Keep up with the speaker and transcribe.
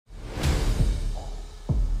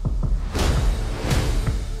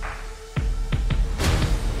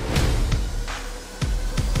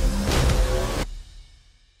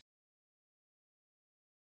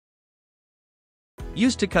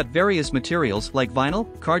Used to cut various materials like vinyl,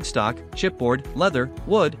 cardstock, chipboard, leather,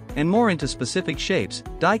 wood, and more into specific shapes,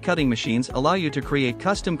 die cutting machines allow you to create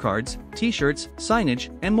custom cards, t-shirts, signage,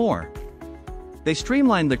 and more. They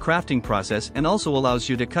streamline the crafting process and also allows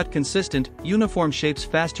you to cut consistent, uniform shapes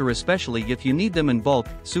faster, especially if you need them in bulk.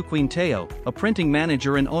 Suqueen Teo, a printing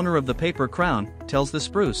manager and owner of the paper crown, tells The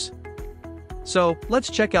Spruce. So, let's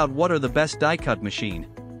check out what are the best die cut machine.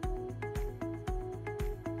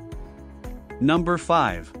 Number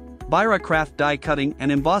 5. Byra Craft Die Cutting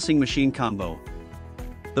and Embossing Machine Combo.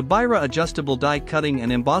 The Byra Adjustable Die Cutting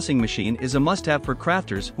and Embossing Machine is a must-have for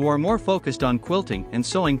crafters who are more focused on quilting and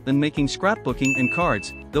sewing than making scrapbooking and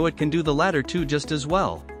cards, though it can do the latter too just as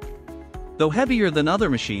well. Though heavier than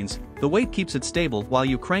other machines, the weight keeps it stable while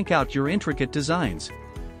you crank out your intricate designs.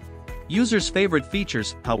 Users' favorite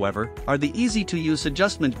features, however, are the easy-to-use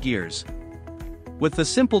adjustment gears. With the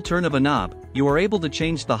simple turn of a knob, you are able to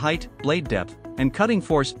change the height, blade depth, and cutting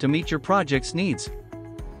force to meet your project's needs.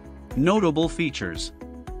 Notable features.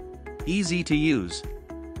 Easy to use.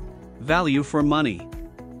 Value for money.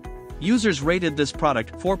 Users rated this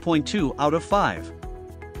product 4.2 out of 5.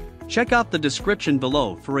 Check out the description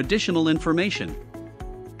below for additional information.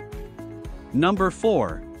 Number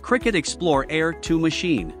 4. Cricut Explore Air 2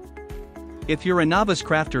 Machine. If you're a novice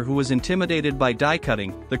crafter who is intimidated by die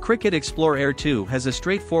cutting, the Cricut Explore Air 2 has a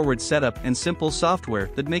straightforward setup and simple software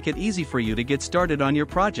that make it easy for you to get started on your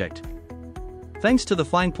project. Thanks to the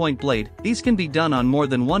fine point blade, these can be done on more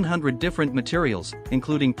than 100 different materials,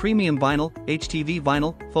 including premium vinyl, HTV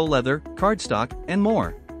vinyl, faux leather, cardstock, and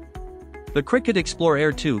more. The Cricut Explore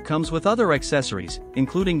Air 2 comes with other accessories,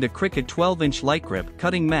 including the Cricut 12-inch light grip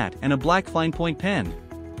cutting mat and a black fine point pen.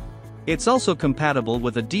 It's also compatible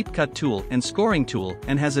with a deep cut tool and scoring tool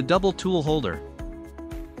and has a double tool holder.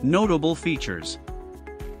 Notable features.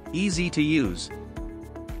 Easy to use.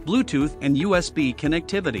 Bluetooth and USB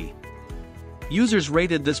connectivity. Users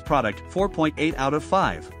rated this product 4.8 out of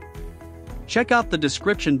 5. Check out the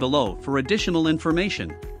description below for additional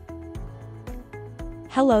information.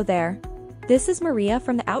 Hello there. This is Maria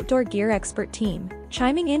from the Outdoor Gear Expert team,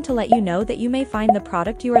 chiming in to let you know that you may find the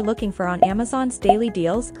product you are looking for on Amazon's daily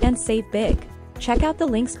deals and save big. Check out the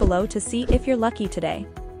links below to see if you're lucky today.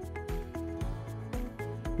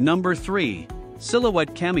 Number 3.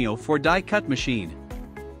 Silhouette Cameo for Die Cut Machine.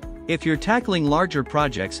 If you're tackling larger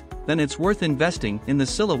projects, then it's worth investing in the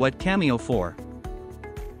Silhouette Cameo 4.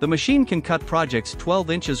 The machine can cut projects 12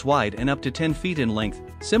 inches wide and up to 10 feet in length.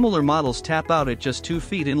 Similar models tap out at just 2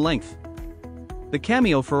 feet in length. The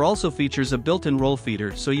Cameo 4 also features a built-in roll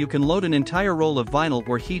feeder, so you can load an entire roll of vinyl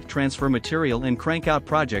or heat transfer material and crank out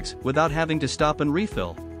projects without having to stop and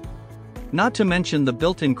refill. Not to mention the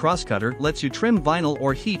built-in crosscutter lets you trim vinyl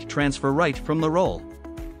or heat transfer right from the roll.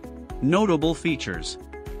 Notable features.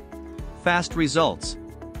 Fast results.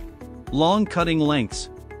 Long cutting lengths.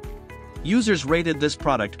 Users rated this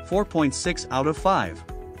product 4.6 out of 5.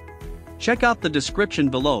 Check out the description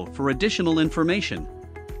below for additional information.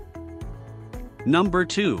 Number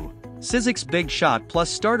 2. Sizzix Big Shot Plus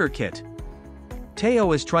Starter Kit.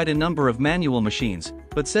 Teo has tried a number of manual machines,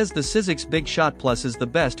 but says the Sizzix Big Shot Plus is the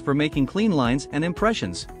best for making clean lines and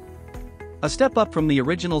impressions. A step up from the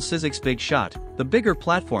original Sizzix Big Shot, the bigger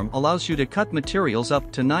platform allows you to cut materials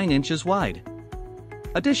up to 9 inches wide.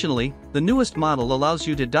 Additionally, the newest model allows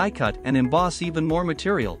you to die cut and emboss even more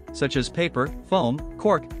material, such as paper, foam,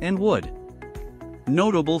 cork, and wood.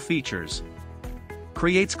 Notable features.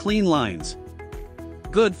 Creates clean lines.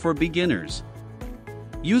 Good for beginners.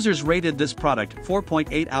 Users rated this product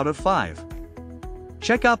 4.8 out of 5.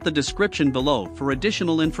 Check out the description below for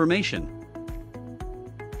additional information.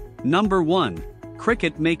 Number 1.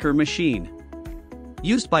 Cricut Maker Machine.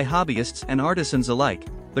 Used by hobbyists and artisans alike,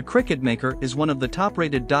 the Cricut Maker is one of the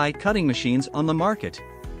top-rated die cutting machines on the market.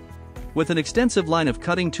 With an extensive line of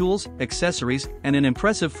cutting tools, accessories, and an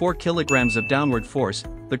impressive 4 kilograms of downward force,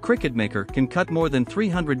 the Cricut Maker can cut more than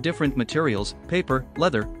 300 different materials, paper,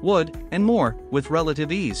 leather, wood, and more, with relative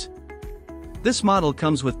ease. This model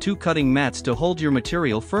comes with 2 cutting mats to hold your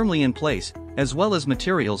material firmly in place, as well as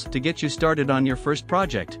materials to get you started on your first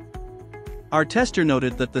project. Our tester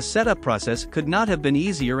noted that the setup process could not have been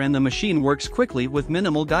easier and the machine works quickly with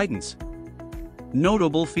minimal guidance.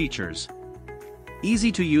 Notable features.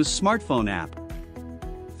 Easy-to-use smartphone app.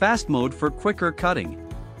 Fast mode for quicker cutting.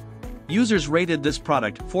 Users rated this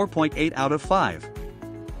product 4.8 out of 5.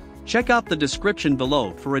 Check out the description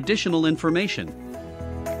below for additional information.